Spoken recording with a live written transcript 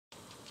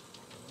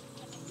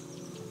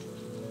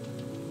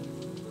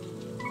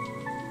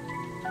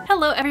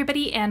Hello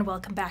everybody and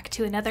welcome back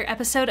to another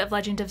episode of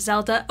Legend of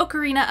Zelda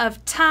Ocarina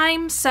of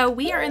Time. So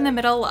we are in the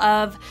middle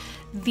of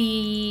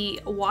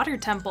the water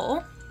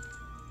temple.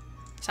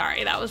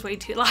 Sorry, that was way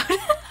too loud.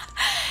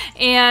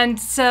 And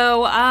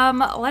so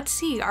let's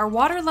see, our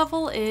water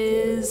level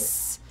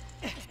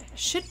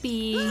should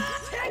be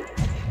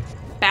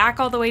back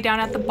all the way down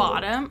at the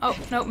bottom. Oh,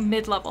 no,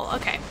 mid-level,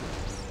 okay.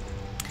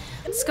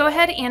 Let's go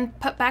ahead and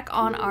put back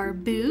on our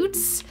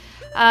boots.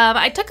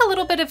 I took a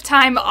little bit of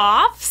time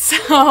off,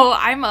 so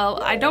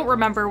I don't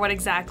remember what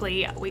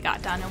exactly we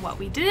got done and what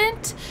we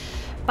didn't,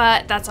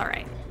 but that's all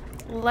right.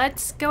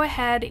 Let's go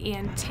ahead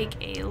and take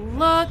a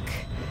look.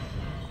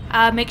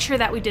 Make sure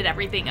that we did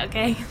everything,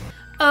 okay?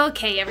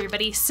 Okay,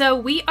 everybody, so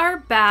we are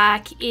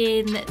back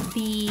in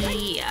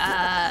the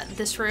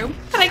this room,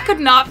 but I could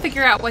not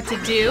figure out what to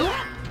do.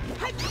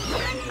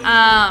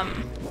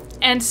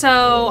 And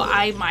so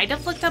I might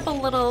have looked up a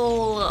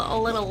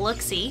little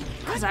look-see,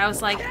 because I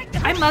was like,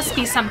 I must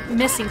be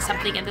missing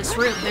something in this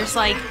room. There's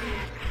like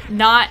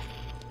not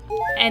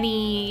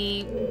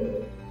any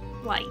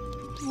like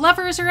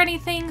levers or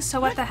anything,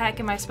 so what the heck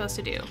am I supposed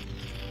to do?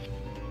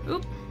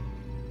 Oop.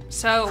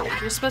 So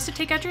you're supposed to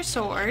take out your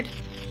sword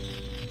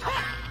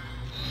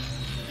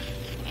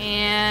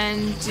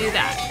and do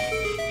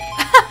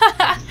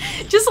that.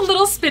 Just a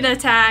little spin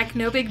attack,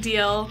 no big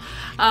deal.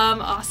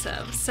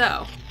 Awesome.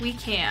 So we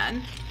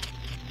can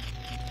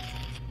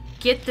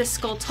get this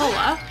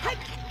Skulltula.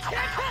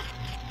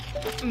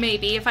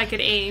 Maybe if I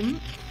could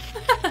aim.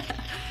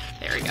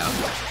 There we go.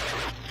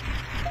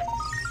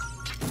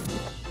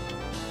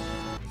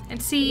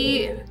 And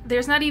see,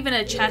 there's not even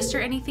a chest or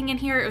anything in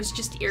here. It was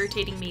just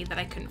irritating me that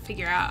I couldn't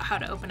figure out how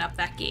to open up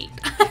that gate.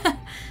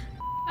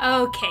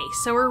 Okay,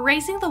 so we're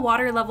raising the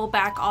water level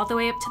back all the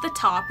way up to the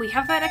top. We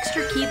have that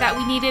extra key that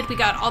we needed. We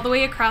got all the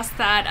way across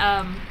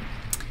that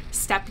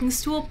stepping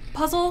stool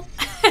puzzle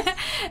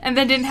and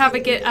then didn't have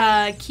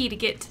a key to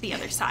get to the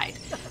other side.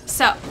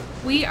 So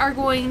we are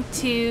going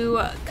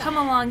to come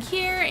along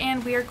here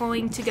and we are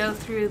going to go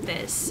through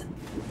this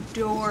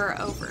door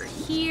over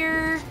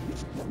here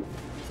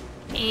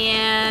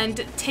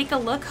and take a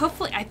look.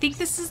 Hopefully, I think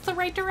this is the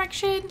right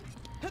direction.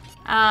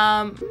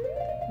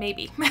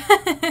 Maybe.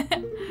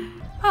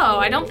 Oh,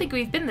 I don't think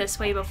we've been this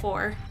way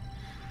before.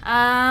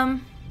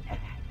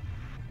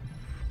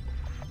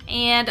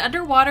 And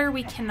underwater,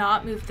 we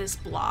cannot move this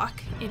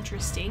block.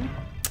 Interesting.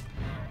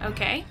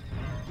 Okay.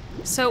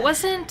 So it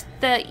wasn't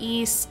the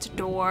east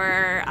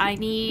door. I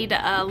need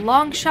a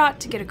long shot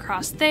to get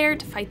across there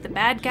to fight the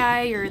bad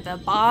guy or the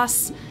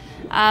boss.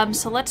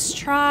 So let's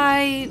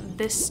try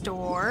this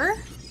door.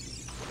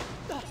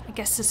 I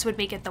guess this would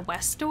make it the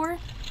west door.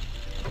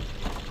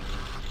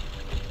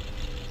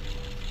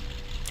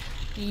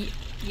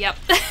 Yep.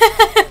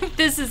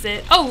 This is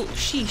it. Oh,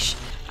 sheesh.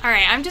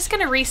 Alright, I'm just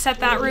gonna reset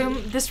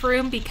this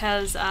room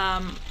because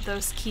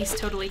those keys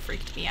totally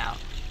freaked me out.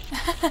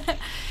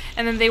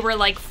 And then they were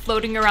like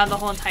floating around the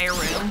whole entire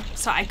room,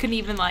 so I couldn't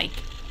even I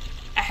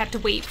had to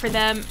wait for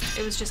them.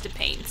 It was just a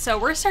pain. So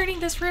we're starting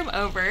this room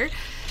over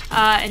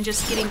and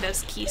just getting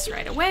those keys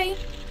right away.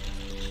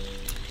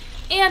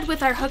 And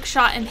with our hook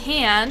shot in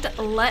hand,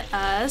 let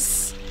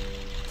us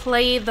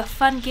play the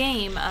fun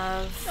game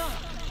of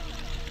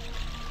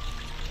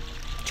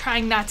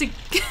trying not to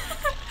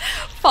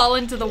fall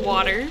into the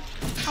water.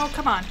 Oh,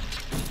 come on.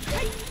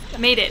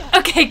 Made it.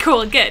 Okay,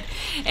 cool, good.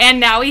 And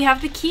now we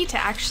have the key to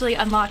actually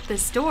unlock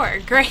this door.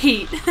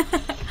 Great.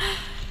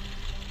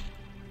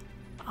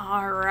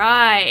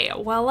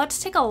 Alright, well,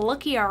 let's take a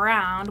looky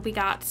around. We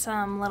got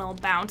some little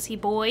bouncy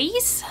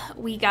boys.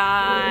 We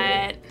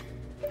got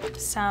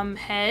some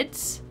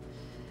heads.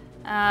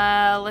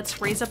 Let's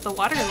raise up the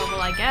water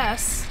level, I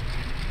guess.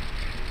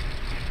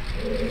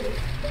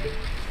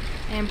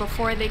 And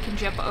before they can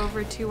jump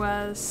over to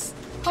us,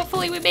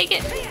 hopefully we make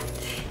it.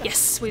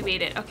 Yes, we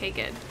made it. Okay,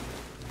 good.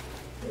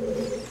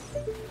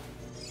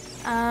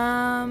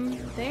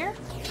 There?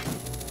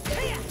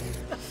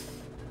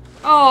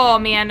 Oh,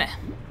 man.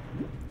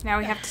 Now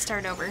we have to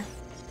start over.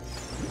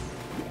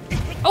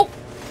 Oh!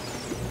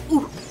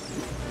 Ooh.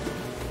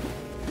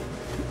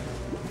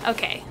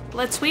 Okay,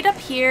 let's wait up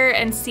here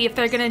and see if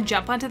they're gonna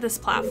jump onto this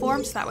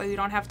platform so that way we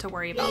don't have to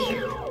worry about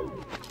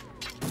them.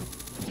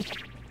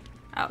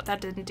 Oh,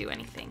 that didn't do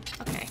anything.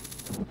 Okay.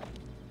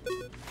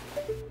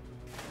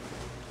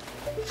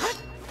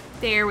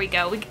 There we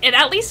go. It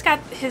at least got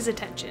his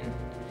attention.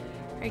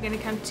 Are you gonna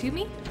come to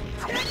me?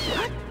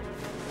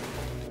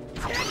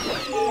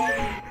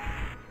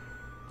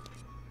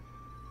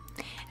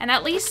 And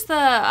at least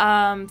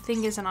the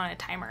thing isn't on a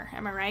timer.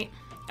 Am I right?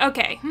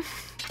 Okay.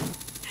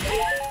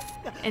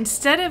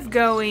 Instead of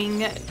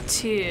going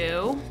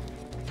to...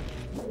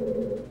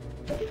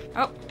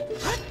 Oh.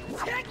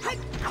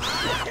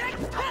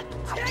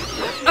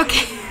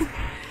 Okay.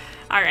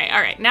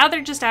 Alright. Now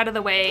they're just out of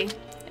the way.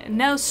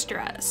 No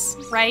stress,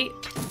 right?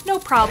 No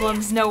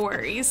problems, no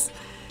worries.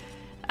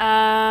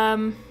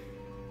 And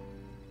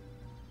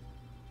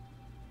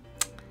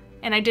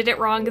I did it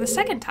wrong the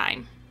second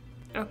time.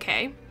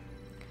 Okay.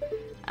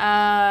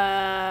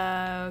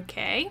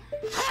 Okay.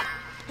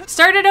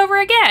 Start it over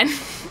again.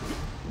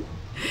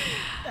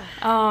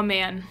 Oh,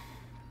 man.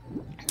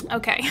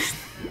 Okay.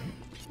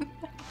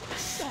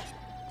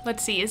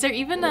 Let's see. Is there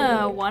even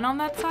a 1 on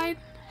that side?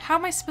 How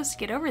am I supposed to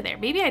get over there?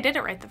 Maybe I did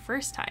it right the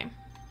first time.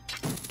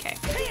 Okay.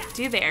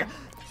 Do there.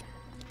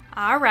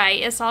 All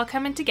right. It's all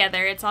coming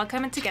together. It's all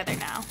coming together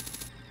now.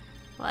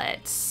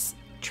 Let's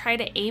try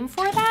to aim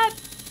for that.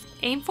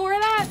 Aim for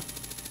that.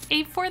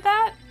 Aim for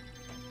that.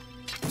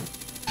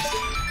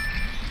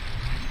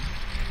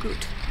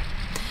 Good.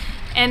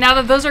 And now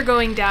that those are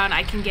going down,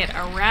 I can get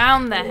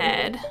around the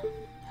head.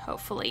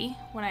 Hopefully,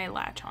 when I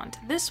latch onto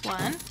this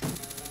one.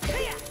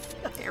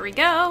 There we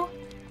go.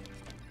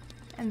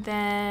 And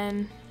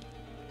then...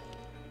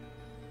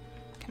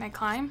 Can I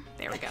climb?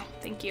 There we go.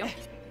 Thank you.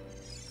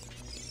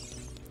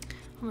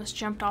 Almost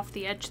jumped off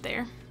the edge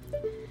there.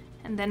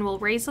 And then we'll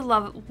raise the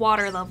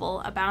water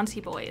level. A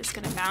bouncy boy is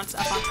going to bounce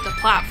up onto the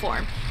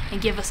platform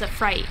and give us a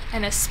fright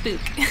and a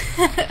spook.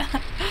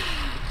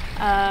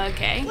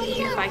 Okay,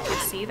 if I could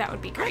see, that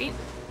would be great.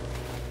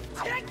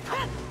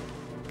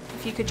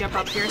 If you could jump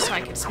up here so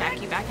I could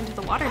smack you back into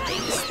the water,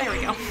 thanks. There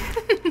we go.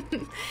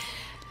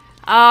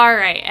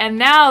 Alright, and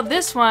now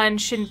this one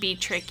shouldn't be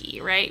tricky,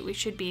 right? We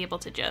should be able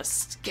to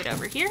just get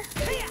over here.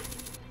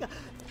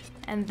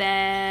 And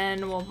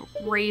then we'll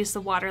raise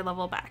the water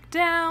level back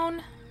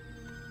down.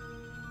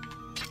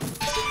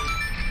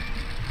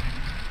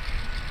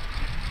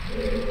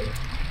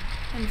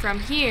 And from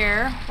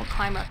here, we'll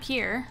climb up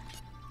here.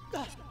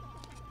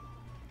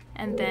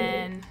 And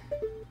then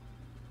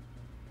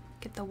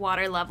get the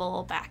water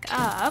level back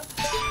up.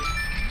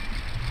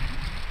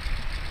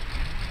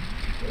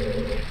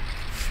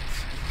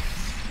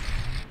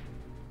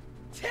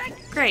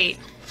 Great.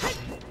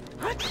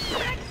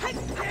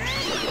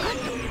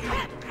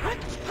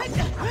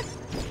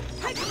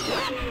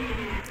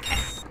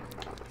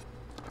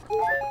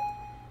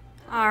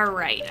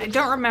 Alright, I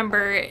don't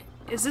remember.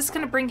 Is this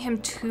gonna bring him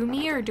to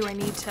me, or do I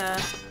need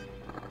to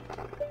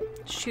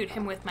shoot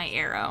him with my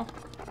arrow?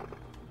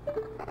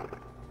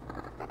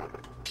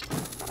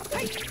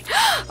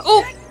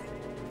 Oh!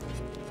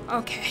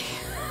 Okay.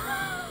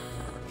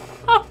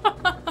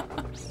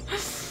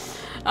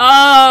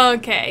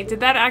 Okay, did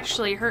that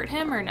actually hurt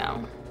him or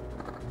no?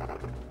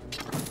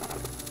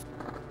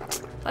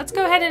 Let's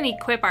go ahead and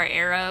equip our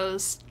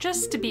arrows,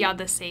 just to be on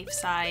the safe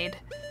side.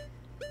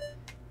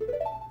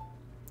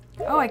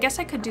 Oh, I guess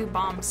I could do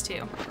bombs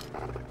too.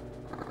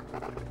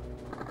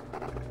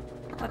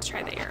 Let's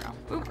try the arrow.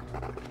 Oop.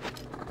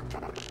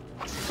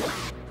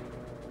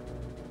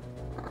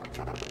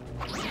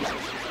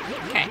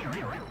 Okay,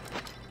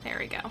 there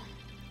we go.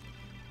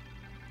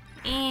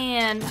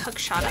 And hook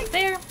shot up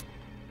there.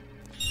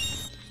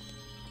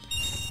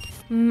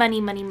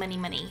 Money, money, money,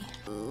 money.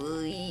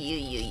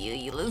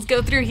 Let's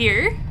go through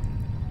here.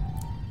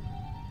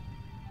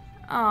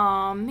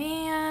 Oh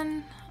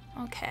man.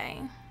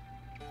 Okay.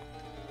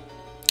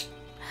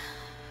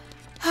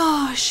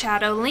 Oh,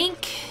 Shadow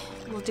Link.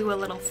 We'll do a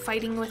little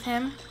fighting with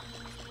him.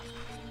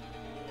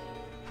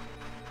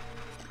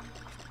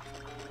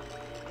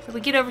 If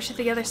we get over to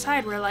the other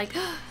side, we're like,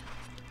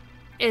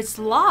 it's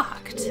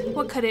locked.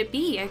 What could it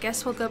be? I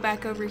guess we'll go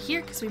back over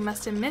here because we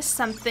must have missed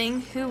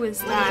something. Who is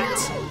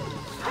that?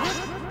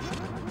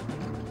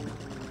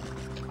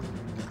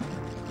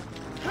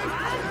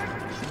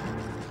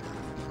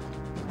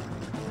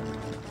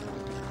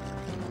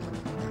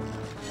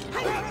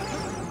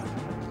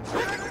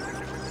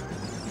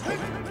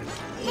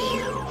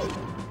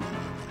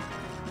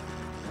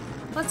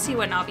 Let's see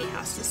what Navi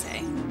has to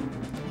say.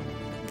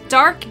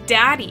 Dark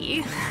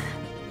Daddy.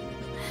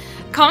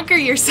 Conquer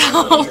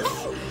yourself.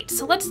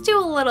 So let's do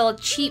a little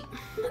cheap,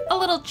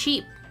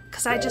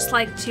 because I just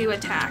like to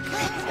attack.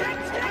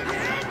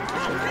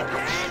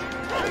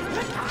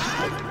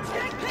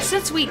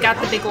 Since we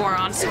got the big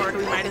Oron sword,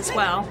 we might as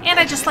well. And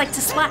I just like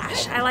to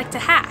slash. I like to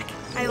hack.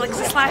 I like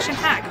to slash and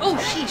hack. Oh,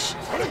 sheesh.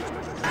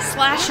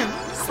 Slash him.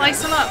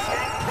 Slice him up.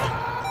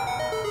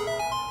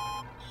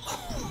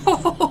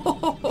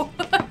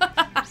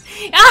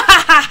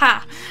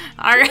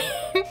 Alright.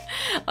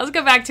 Let's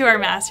go back to our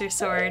Master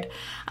Sword.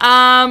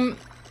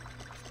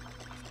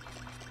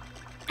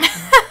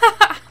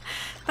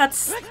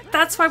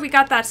 That's why we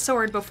got that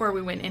sword before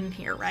we went in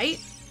here, right?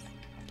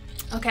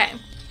 Okay.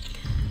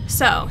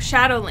 So,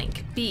 Shadow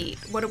Link, B.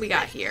 What do we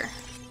got here?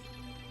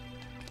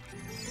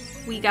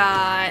 We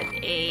got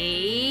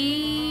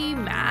a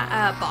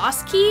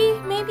boss key,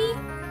 maybe?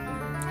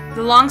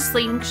 The long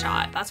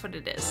slingshot, that's what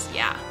it is,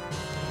 yeah.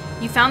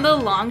 You found the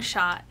long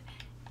shot.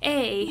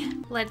 A,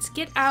 let's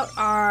get out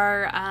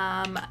our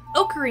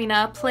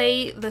Ocarina,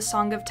 play the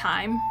Song of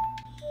Time.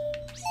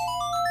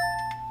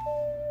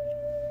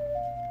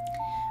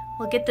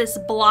 We'll get this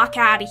block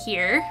out of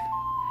here.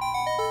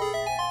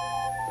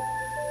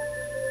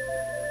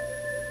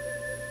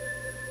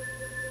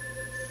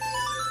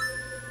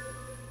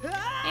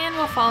 And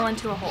we'll fall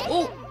into a hole.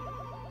 Oh!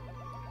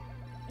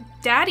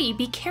 Daddy,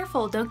 be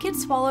careful, don't get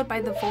swallowed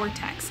by the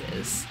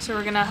vortexes. So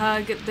we're gonna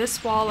hug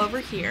this wall over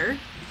here.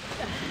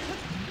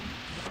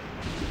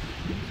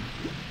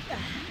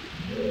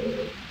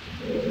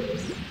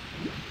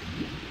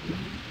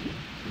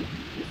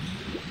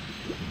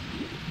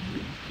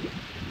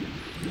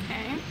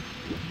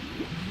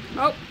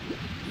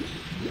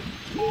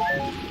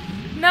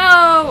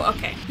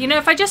 You know,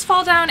 if I just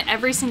fall down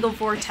every single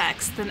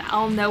vortex, then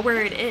I'll know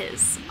where it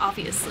is,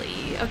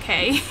 obviously.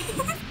 Okay.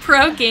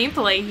 Pro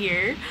gameplay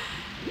here.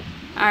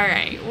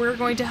 Alright, we're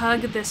going to hug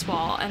this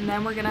wall, and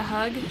then we're gonna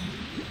hug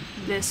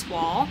this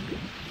wall.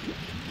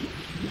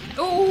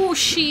 Oh,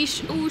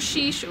 sheesh, oh,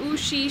 sheesh, oh,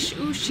 sheesh,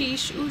 oh,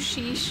 sheesh, oh,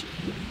 sheesh.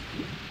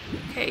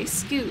 Okay,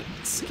 scoot,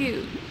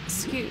 scoot,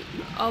 scoot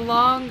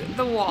along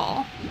the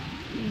wall.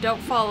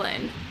 Don't fall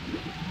in.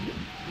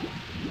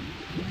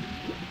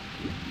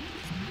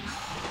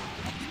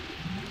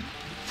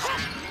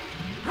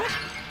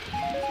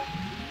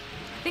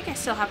 I think I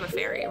still have a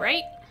fairy,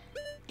 right?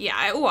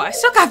 Yeah, oh, I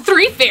still got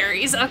 3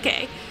 fairies.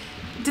 Okay.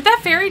 Did that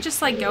fairy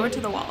just like go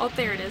into the wall? Oh,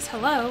 there it is.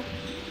 Hello.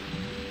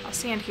 I'll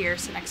stand here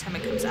so next time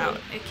it comes out,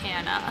 it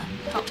can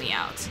help me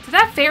out. Did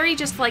that fairy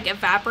just like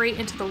evaporate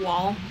into the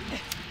wall?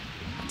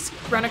 Let's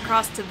run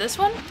across to this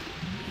one.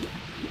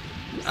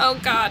 Oh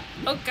god,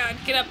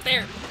 get up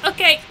there.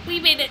 Okay, we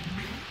made it.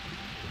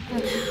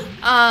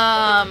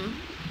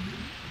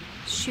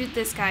 Shoot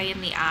this guy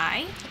in the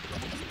eye.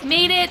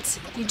 Made it.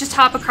 You just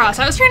hop across.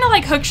 I was trying to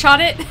like hook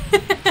shot it.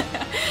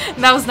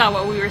 That was not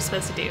what we were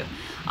supposed to do.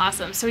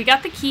 Awesome. So we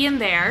got the key in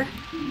there.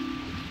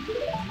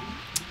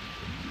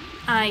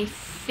 I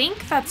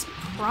think that's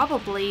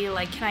probably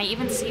like, can I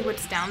even see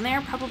what's down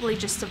there? Probably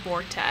just a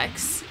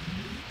vortex.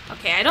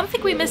 Okay, I don't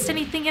think we missed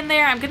anything in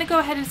there. I'm gonna go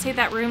ahead and say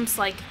that room's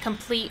like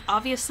complete.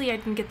 Obviously I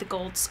didn't get the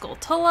gold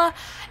skulltula.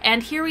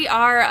 And here we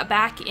are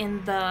back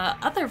in the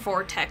other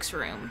vortex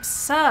room.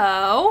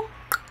 So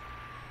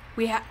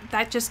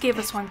that just gave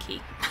us 1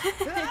 key.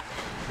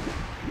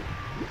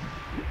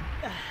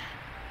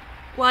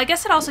 Well, I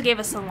guess it also gave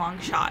us a long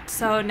shot.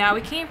 So now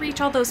we can reach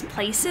all those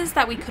places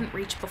that we couldn't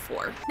reach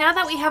before. Now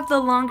that we have the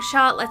long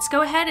shot, let's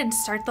go ahead and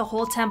start the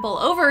whole temple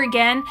over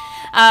again.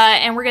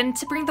 And we're going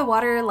to bring the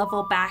water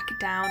level back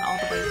down all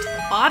the way to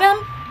the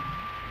bottom.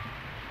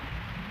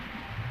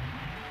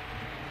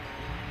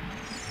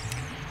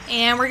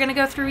 And we're going to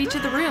go through each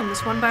of the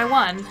rooms one by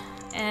one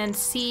and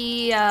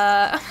see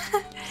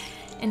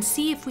and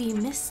see if we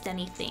missed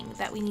anything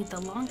that we need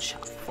the long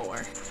shot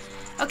for.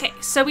 Okay,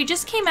 so we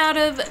just came out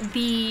of the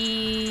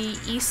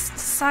east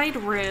side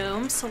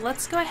room, so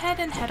let's go ahead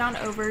and head on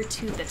over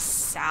to the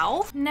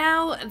south.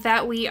 Now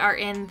that we are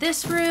in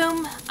this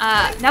room,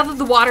 now that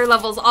the water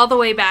level's all the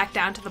way back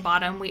down to the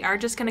bottom, we are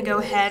just gonna go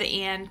ahead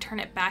and turn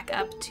it back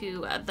up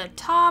to the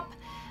top.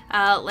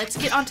 Let's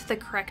get onto the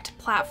correct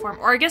platform,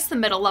 or I guess the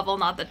middle level,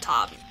 not the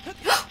top.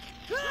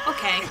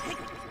 Okay.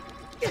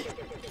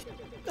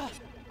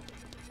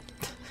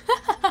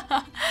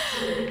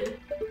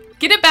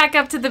 Get it back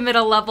up to the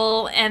middle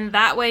level, and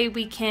that way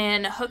we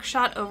can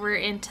hookshot over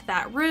into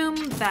that room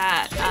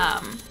that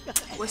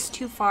was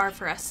too far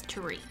for us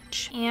to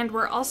reach. And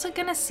we're also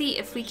gonna see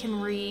if we can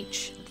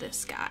reach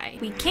this guy.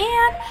 We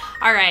can!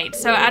 Alright,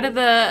 so out of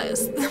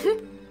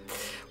the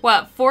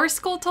what, 4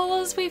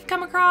 skulltulas we've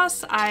come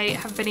across, I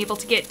have been able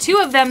to get 2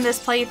 of them this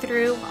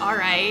playthrough.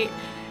 Alright.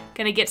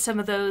 Gonna get some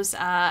of those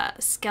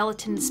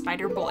skeleton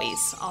spider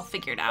boys all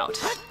figured out.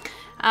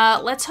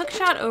 Let's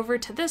hookshot over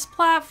to this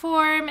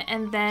platform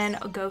and then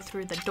go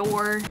through the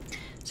door.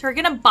 So we're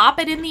gonna bop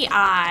it in the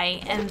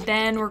eye, and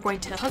then we're going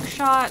to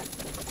hookshot.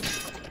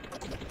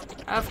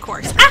 Of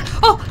course. Ah!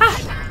 Oh!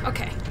 Ah!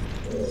 Okay.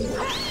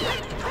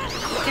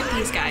 Get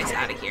these guys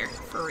out of here,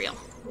 for real.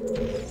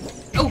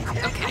 Oh,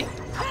 okay.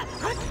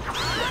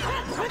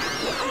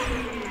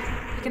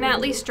 You can at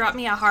least drop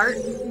me a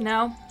heart?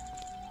 No?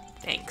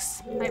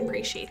 Thanks. I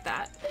appreciate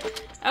that.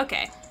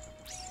 Okay.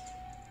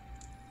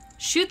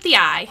 Shoot the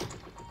eye.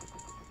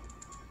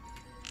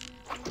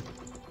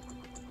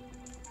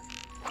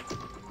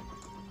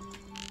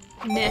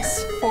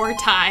 Miss 4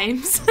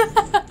 times.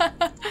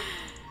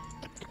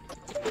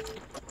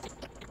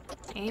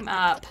 Aim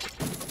up.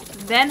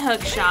 Then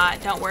hook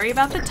shot. Don't worry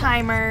about the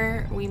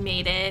timer. We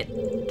made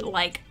it.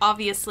 Like,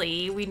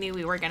 obviously, we knew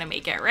we were gonna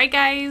make it. Right,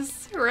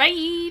 guys?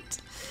 Right?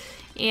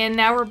 And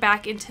now we're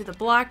back into the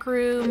block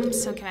room.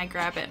 So can I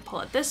grab it and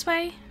pull it this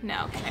way?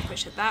 No. Can I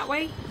push it that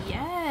way?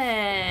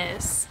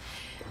 Yes.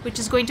 Which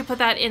is going to put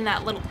that in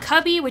that little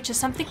cubby, which is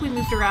something we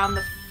moved around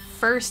the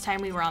first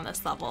time we were on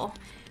this level.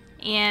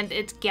 And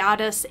it got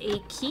us a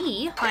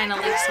key.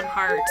 Finally, some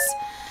hearts.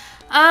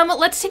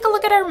 Let's take a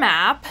look at our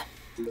map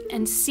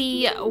and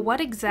see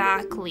what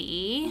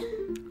exactly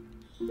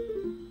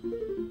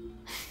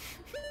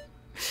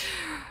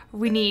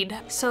we need.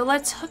 So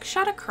let's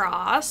hookshot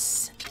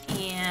across,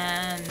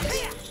 and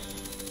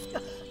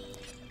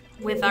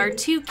with our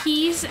 2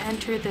 keys,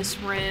 enter this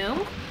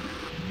room.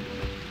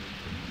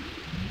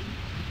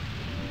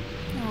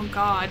 Oh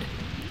god.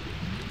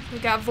 We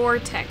got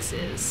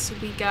vortexes.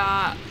 We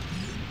got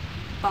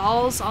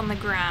balls on the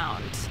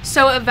ground.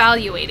 So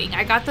evaluating.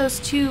 I got those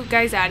 2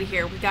 guys out of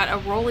here. We got a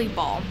rolly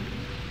ball.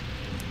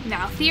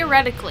 Now,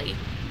 theoretically,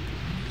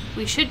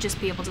 we should just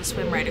be able to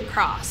swim right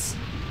across.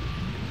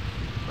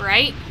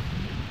 Right?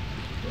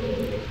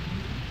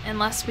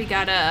 Unless we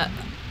gotta...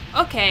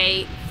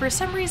 Okay, for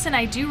some reason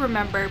I do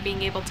remember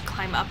being able to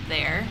climb up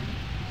there.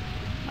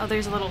 Oh,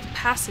 there's a little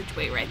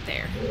passageway right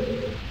there.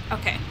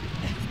 Okay.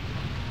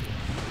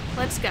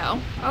 let's go.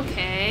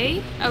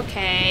 Okay,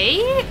 okay.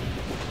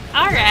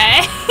 All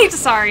right.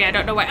 Sorry, I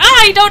don't know why.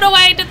 Ah, I don't know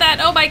why I did that.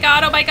 Oh my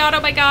god, oh my god,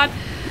 oh my god.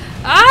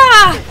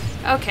 Ah,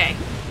 okay.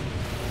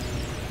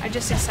 I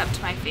just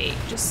accept my fate.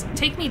 Just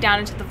take me down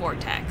into the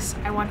vortex.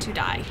 I want to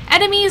die.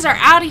 Enemies are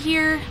out of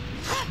here.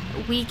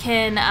 We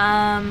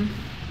can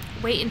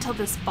wait until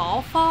this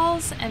ball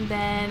falls and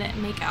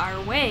then make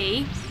our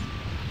way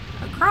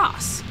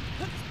across.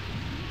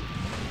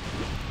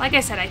 Like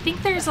I said, I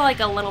think there's like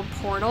a little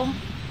portal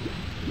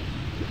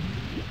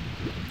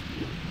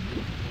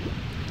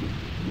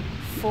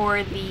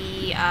for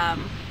the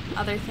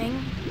other thing.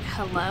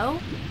 Hello?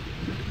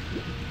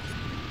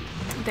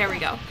 There we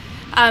go.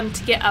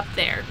 To get up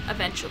there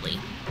eventually.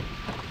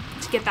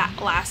 To get that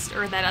last,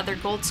 or that other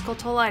gold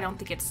skulltula. I don't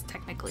think it's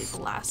technically the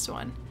last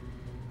one.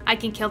 I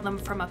can kill them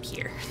from up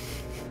here.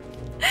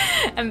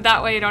 And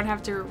that way I don't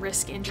have to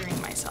risk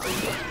injuring myself.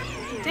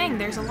 Dang,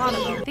 there's a lot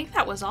of them. I think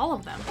that was all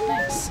of them.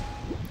 Nice.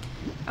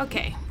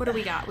 Okay, what do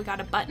we got? We got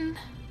a button.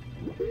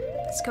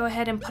 Let's go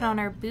ahead and put on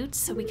our boots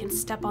so we can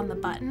step on the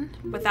button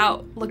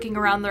without looking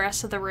around the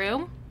rest of the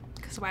room.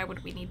 Because why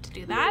would we need to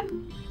do that?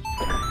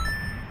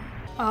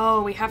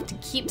 Oh, we have to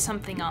keep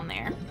something on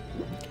there.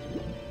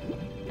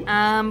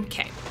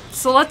 Okay,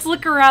 so let's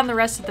look around the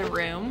rest of the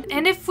room.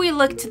 And if we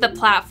look to the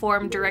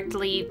platform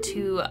directly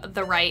to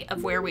the right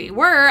of where we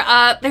were,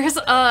 there's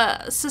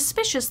a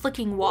suspicious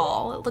looking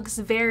wall. It looks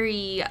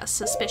very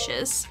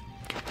suspicious.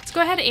 Let's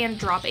go ahead and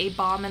drop a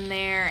bomb in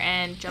there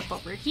and jump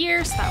over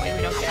here so that way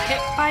we don't get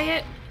hit by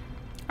it.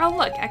 Oh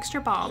look,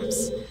 extra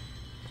bombs.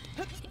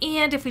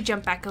 And if we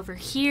jump back over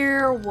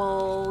here,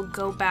 we'll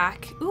go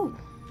back. Ooh,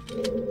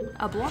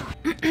 a block.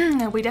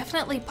 We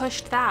definitely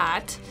pushed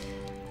that.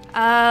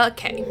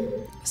 Okay,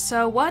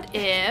 so what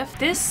if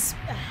this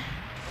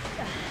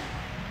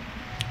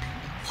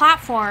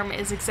platform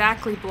is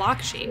exactly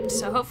block shaped?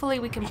 So hopefully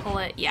we can pull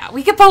it, yeah,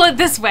 we can pull it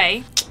this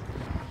way.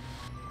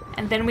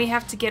 And then we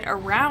have to get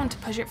around to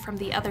push it from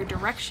the other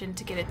direction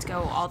to get it to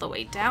go all the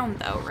way down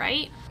though,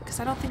 right? Because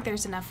I don't think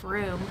there's enough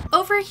room.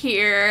 Over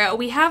here,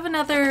 we have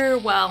another,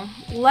 well,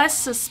 less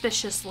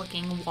suspicious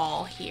looking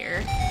wall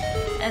here.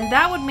 And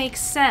that would make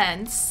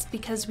sense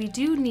because we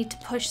do need to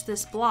push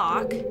this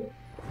block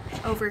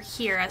over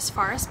here as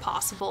far as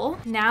possible.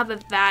 Now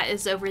that that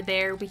is over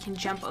there, we can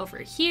jump over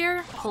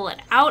here, pull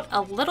it out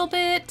a little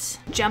bit,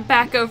 jump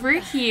back over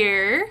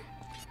here,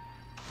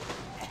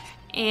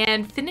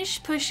 and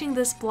finish pushing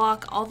this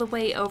block all the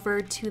way over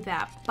to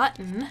that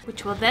button,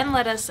 which will then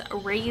let us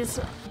raise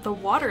the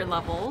water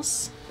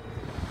levels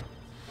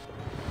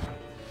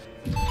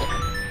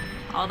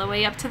all the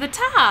way up to the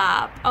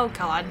top. Oh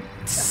god.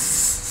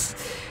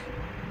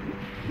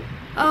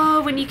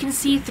 Oh, when you can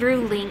see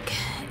through Link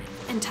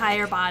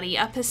entire body,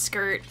 up his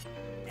skirt,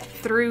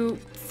 through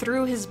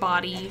his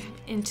body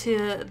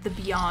into the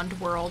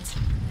beyond world.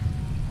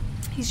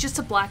 He's just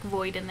a black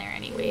void in there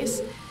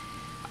anyways.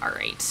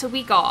 Alright, so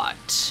we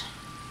got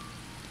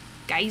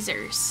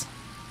geysers.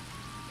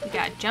 We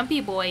got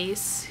jumpy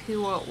boys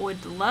who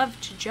would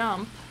love to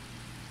jump.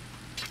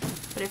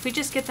 But if we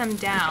just get them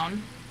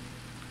down,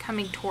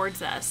 coming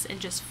towards us,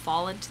 and just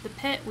fall into the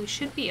pit, we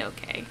should be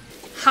okay.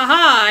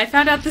 Haha, I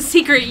found out the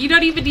secret. You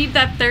don't even need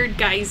that third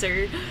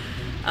geyser.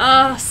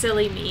 Oh,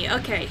 silly me.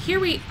 Okay,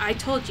 I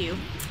told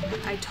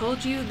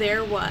you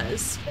there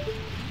was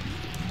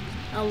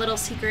a little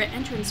secret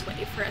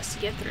entranceway for us to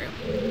get through.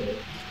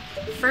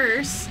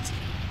 First,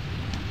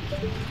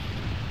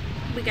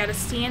 we gotta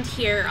stand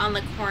here on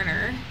the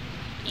corner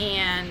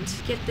and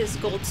get this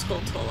gold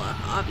skulltula,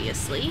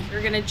 obviously.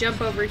 We're gonna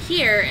jump over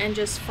here and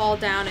just fall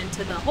down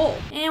into the hole.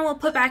 And we'll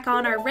put back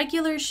on our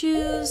regular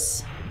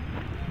shoes.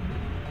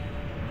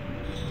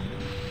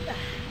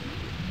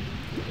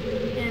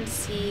 And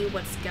see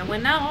what's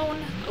going on.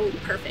 Oh,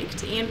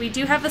 perfect. And we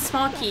do have a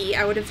small key.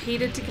 I would have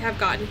hated to have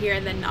gotten here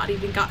and then not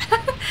even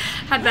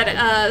had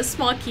that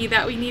small key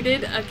that we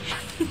needed.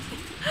 Okay.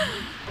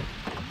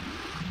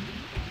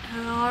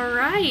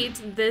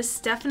 Alright, this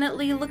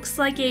definitely looks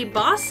like a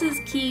boss's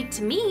key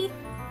to me.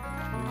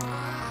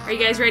 Are you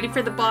guys ready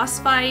for the boss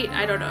fight?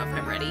 I don't know if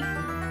I'm ready.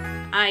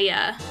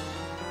 I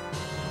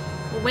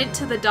went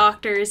to the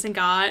doctors and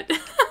got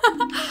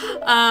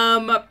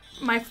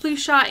my flu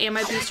shot and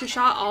my booster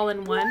shot all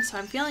in one, so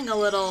I'm feeling a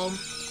little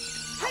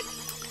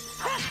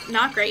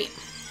not great.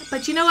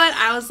 But you know what?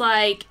 I was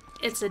like,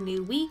 it's a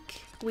new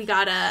week. We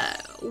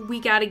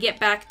gotta get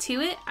back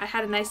to it. I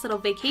had a nice little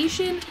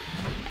vacation,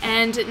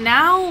 and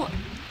now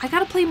I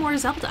gotta play more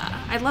Zelda.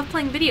 I love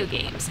playing video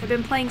games. I've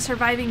been playing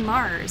Surviving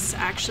Mars,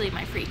 actually, in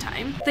my free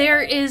time.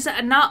 There is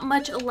not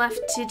much left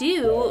to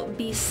do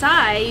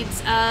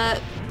besides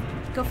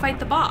go fight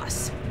the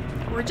boss.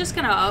 We're just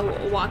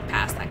gonna walk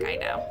past that guy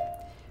now,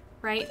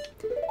 right?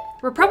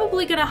 We're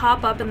probably gonna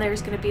hop up and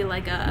there's gonna be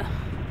like a...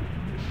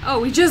 Oh,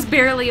 we just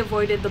barely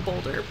avoided the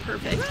boulder.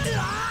 Perfect.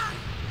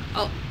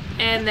 Oh.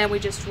 And then we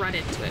just run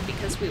into it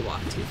because we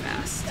walk too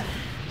fast.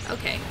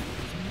 Okay.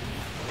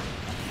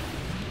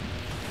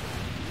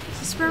 Is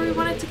this where we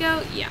wanted to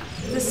go? Yeah.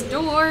 This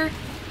door.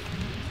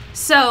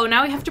 So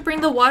now we have to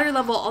bring the water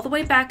level all the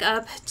way back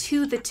up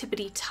to the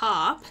tippity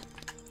top.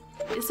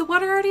 Is the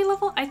water already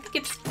level? I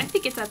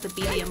think it's at the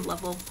medium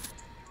level.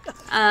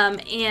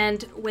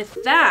 And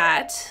with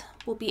that,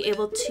 we'll be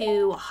able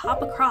to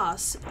hop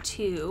across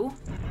to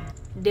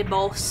the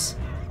boss.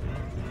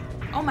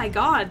 Oh my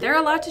god, they're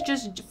allowed to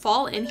just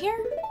fall in here?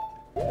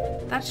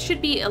 That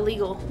should be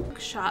illegal.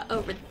 Shot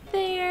over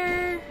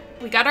there.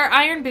 We got our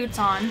iron boots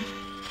on.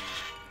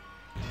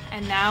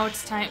 And now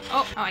it's time.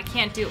 Oh, I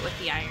can't do it with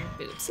the iron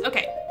boots.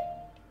 Okay.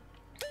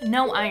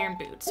 No iron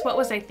boots. What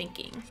was I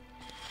thinking?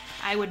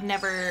 I would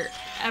never,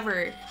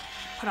 ever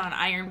put on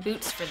iron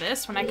boots for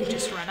this when I could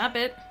just run up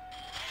it.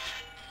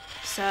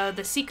 So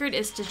the secret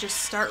is to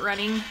just start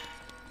running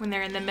when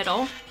they're in the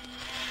middle.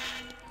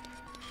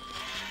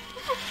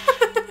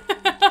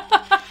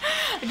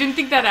 I didn't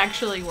think that'd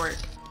actually work.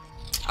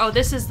 Oh,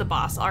 this is the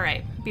boss. All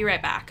right, be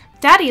right back.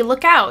 Daddy,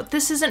 look out.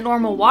 This isn't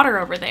normal water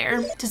over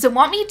there. Does it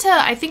want me to?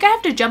 I think I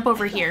have to jump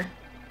over here.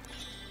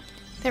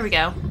 There we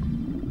go.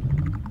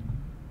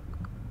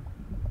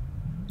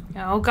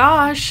 Oh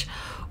gosh.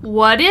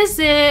 What is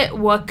it?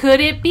 What could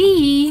it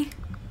be?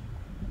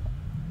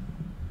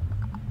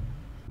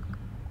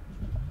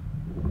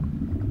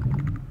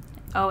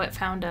 Oh, it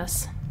found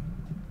us.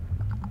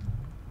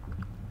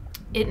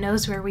 It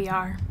knows where we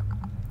are.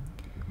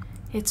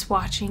 It's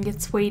watching,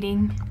 it's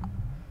waiting.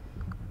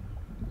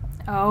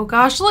 Oh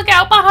gosh, look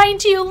out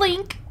behind you,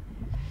 Link!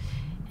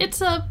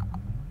 It's a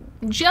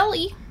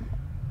jelly.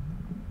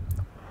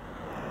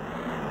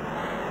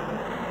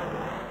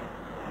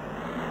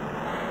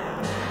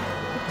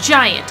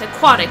 Giant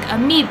aquatic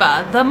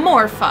amoeba, the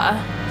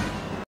Morpha.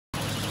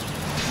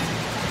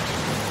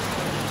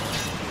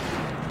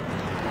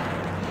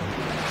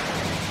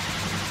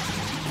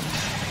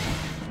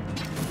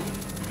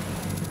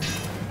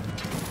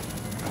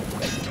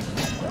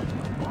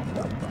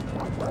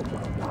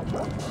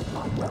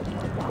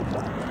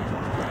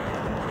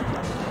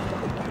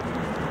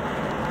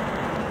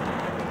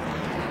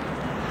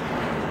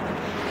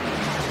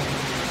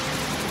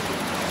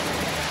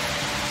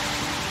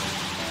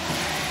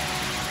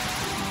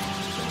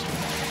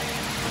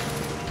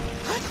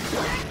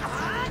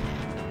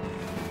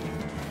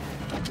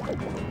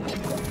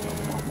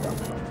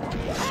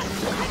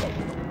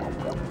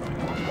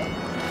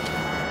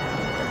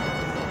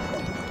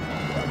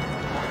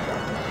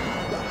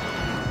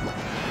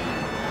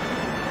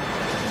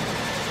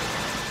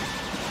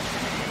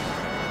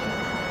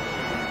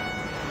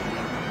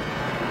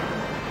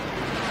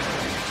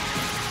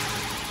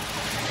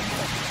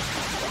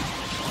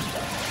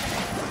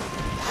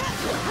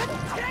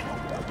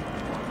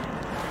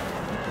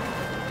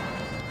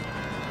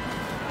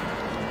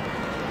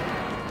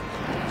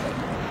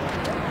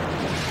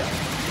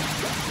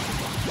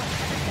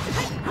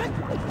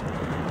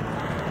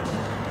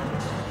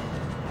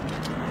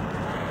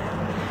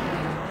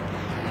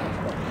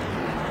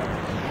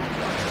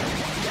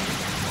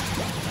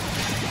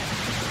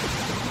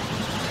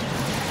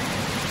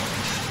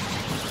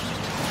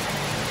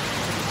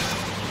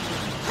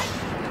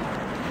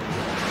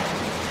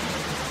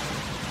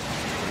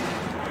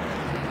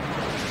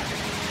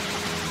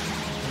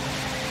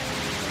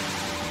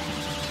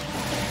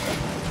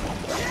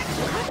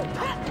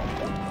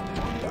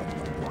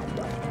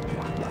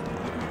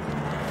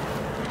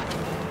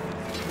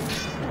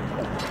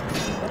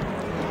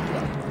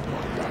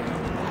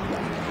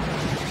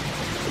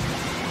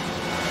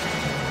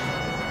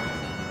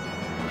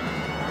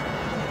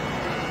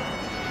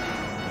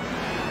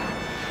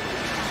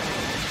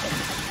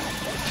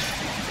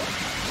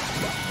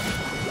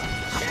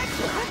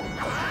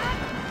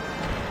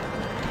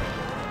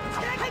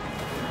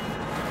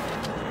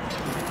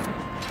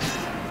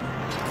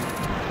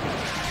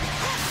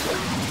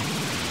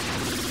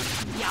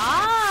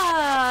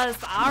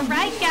 All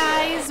right,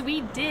 guys,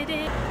 we did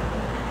it.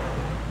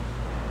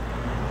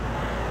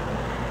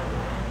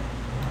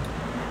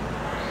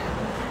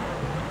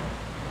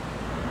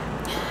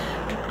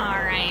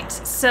 All right,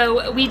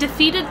 so we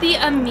defeated the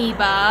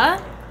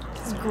amoeba.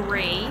 It's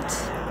great.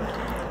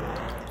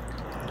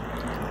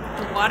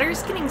 The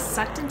water's getting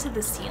sucked into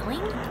the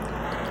ceiling.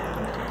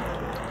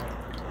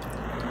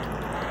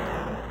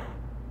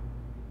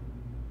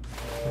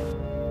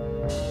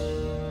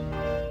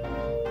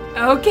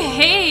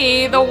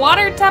 Okay, the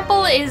water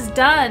temple is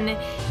done.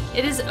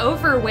 It is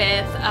over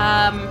with.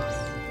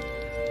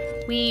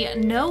 We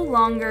no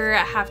longer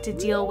have to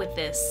deal with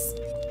this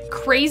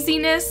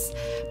craziness,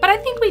 but I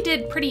think we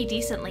did pretty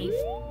decently,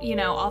 you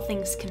know, all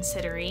things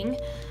considering.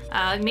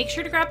 Make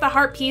sure to grab the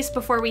heart piece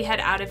before we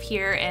head out of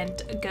here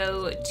and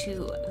go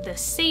to the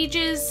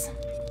sages.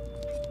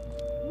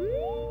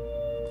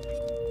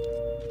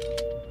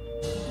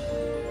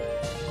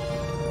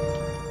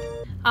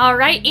 All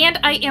right, and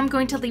I am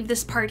going to leave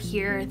this part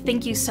here.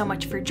 Thank you so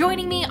much for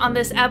joining me on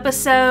this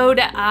episode.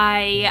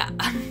 I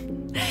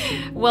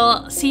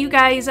will see you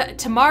guys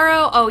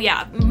tomorrow. Oh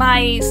yeah,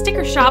 my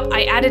sticker shop,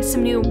 I added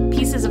some new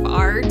pieces of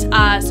art.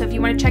 So if you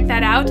want to check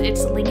that out,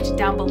 it's linked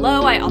down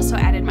below. I also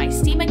added my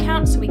Steam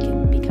account so we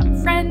can become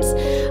friends.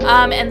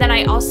 And then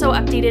I also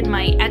updated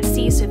my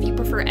Etsy, so if you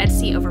prefer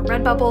Etsy over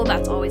Redbubble,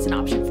 that's always an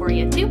option for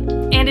you too.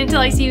 And until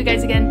I see you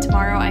guys again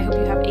tomorrow, I hope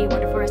you have a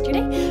wonderful rest of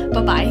your day.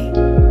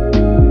 Bye-bye.